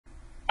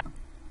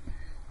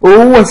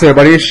Oh, what's up,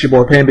 everybody? It's your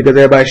boy Pain, because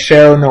everybody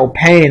shall know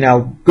pain.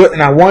 Now, good,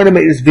 and I wanted to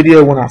make this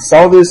video when I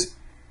saw this,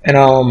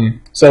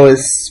 and so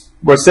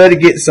we're set to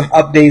get some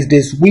updates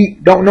this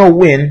week. Don't know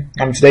when.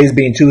 Today's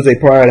being Tuesday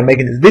prior to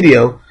making this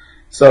video,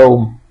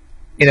 so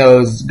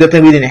it's a good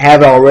thing we didn't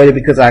have it already,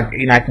 because I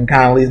can kind of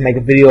at least make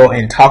a video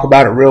and talk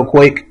about it real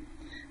quick.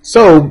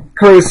 So,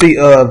 courtesy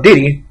of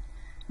Diddy.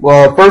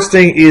 Well, first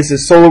thing is the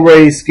solar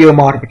ray skill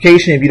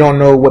modification. If you don't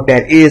know what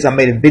that is, I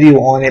made a video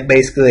on it.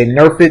 Basically, they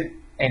nerf it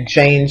and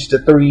change the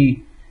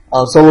 3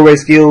 solar ray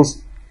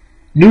skills.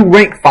 New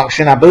rank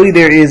function. I believe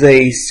there is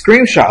a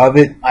screenshot of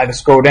it. I can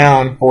scroll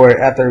down for it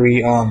after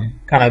we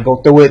kind of go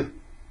through it.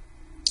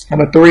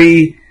 Number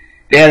 3,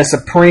 they add a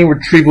supreme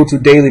retrieval to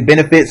daily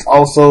benefits.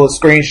 Also,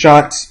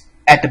 screenshots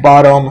at the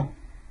bottom.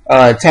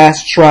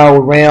 Task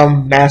trial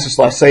RAM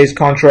master/sage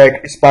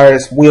contract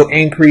expires will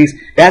increase.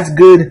 That's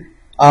good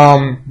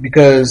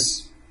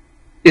because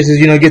this is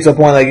gets to a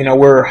point like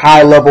we're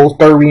high level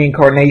 3rd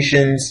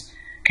reincarnations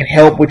can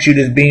help with you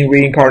just being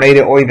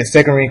reincarnated or even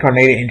 2nd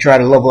reincarnated and try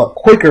to level up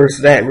quicker.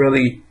 So that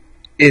really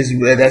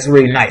that's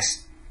really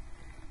nice.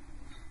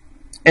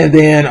 And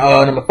then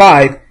number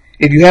 5,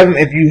 if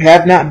you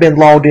have not been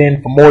logged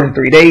in for more than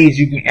 3 days,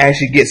 you can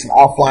actually get some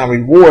offline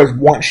rewards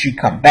once you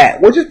come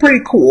back, which is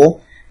pretty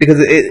cool because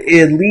it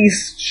at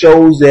least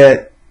shows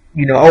that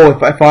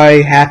if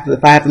I have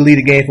to leave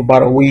the game for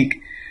about a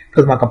week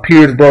because my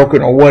computer's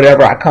broken or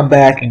whatever, I come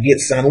back and get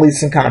at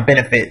least some kind of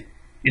benefit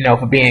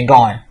for being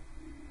gone.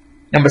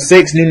 Number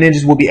 6, new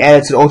ninjas will be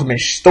added to the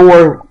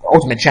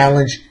Ultimate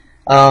Challenge.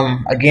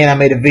 Again, I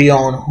made a video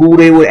on who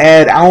they would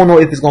add. I don't know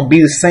if it's going to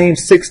be the same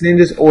 6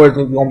 ninjas or if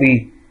it's going to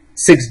be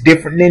 6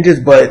 different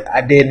ninjas, but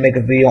I did make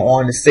a video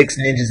on the 6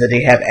 ninjas that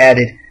they have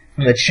added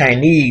from the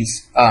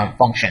Chinese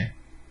function.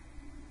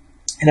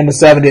 And number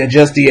 7, they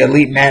adjust the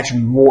elite match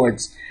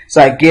rewards.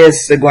 So I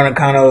guess they're going to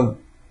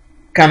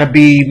kind of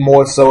be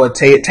more so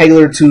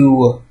tailored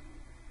to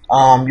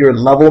your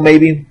level,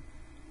 maybe.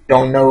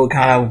 Don't know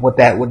kind of what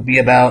that would be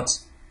about.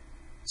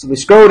 So we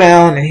scroll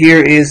down, and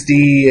here is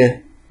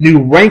the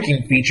new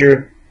ranking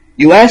feature.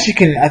 You actually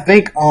can, I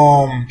think,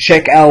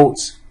 check out,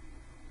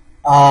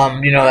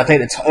 I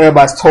think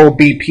everybody's told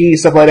BP,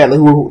 stuff like that,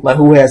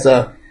 who has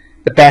the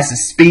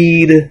fastest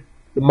speed,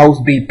 the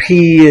most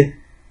BP,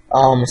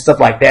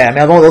 stuff like that. I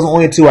mean, those are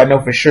only 2 I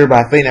know for sure,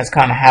 but I think that's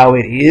kind of how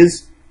it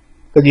is.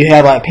 Because you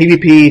have like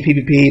PvP,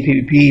 PvP,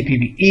 PvP,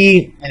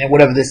 PvE, and then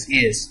whatever this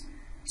is.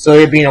 So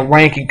it being a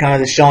ranking kind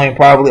of just showing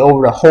probably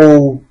over the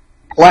whole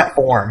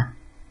platform,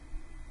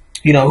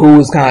 who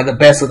is kind of the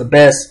best of the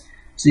best.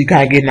 So you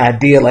kind of get an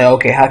idea like,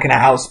 okay, how can I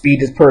outspeed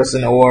this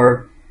person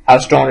or how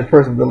strong this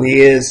person really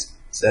is.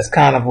 So that's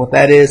kind of what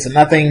that is. So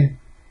nothing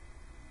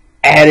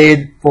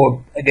added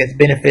for, I guess,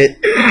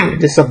 benefit,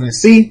 just something to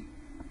see.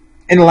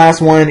 And the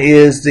last one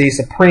is the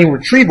supreme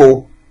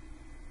retrieval,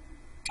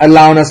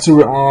 allowing us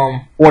to,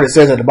 what it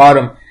says at the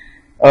bottom,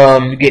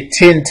 you get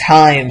 10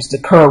 times the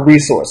current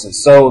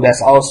resources. So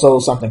that's also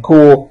something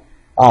cool.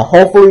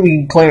 Hopefully we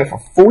can claim it for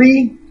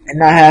free and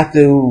not have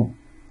to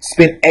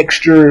spend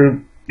extra,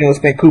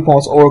 spend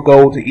coupons or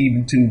gold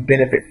to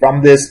benefit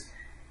from this.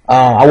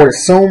 I would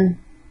assume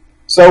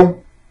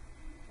so,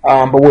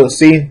 but we'll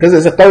see because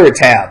it's a 3rd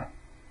tab.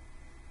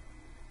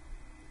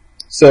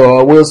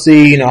 So we'll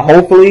see.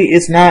 Hopefully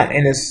it's not,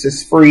 and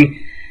it's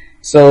free.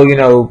 So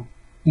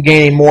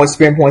gaining more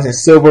experience points in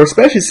silver,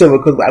 especially silver,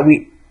 because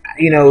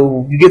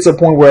you get to a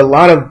point where a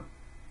lot of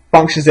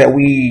functions that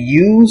we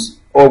use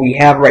or we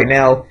have right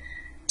now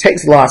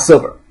takes a lot of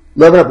silver.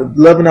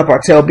 Leveling up our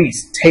tail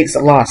beast takes a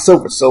lot of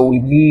silver, so we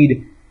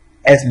need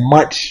as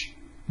much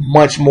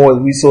more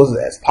resources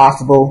as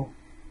possible.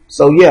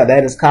 So yeah,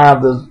 that is kind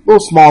of the little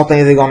small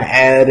things they're going to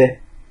add.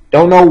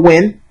 Don't know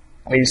when.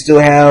 You still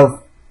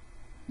have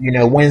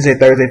Wednesday,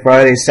 Thursday,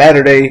 Friday,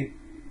 Saturday.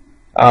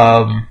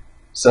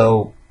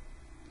 So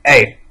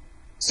hey,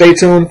 stay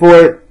tuned for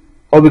it.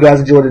 Hope you guys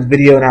enjoyed this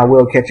video, and I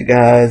will catch you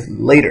guys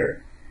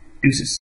later. Deuces.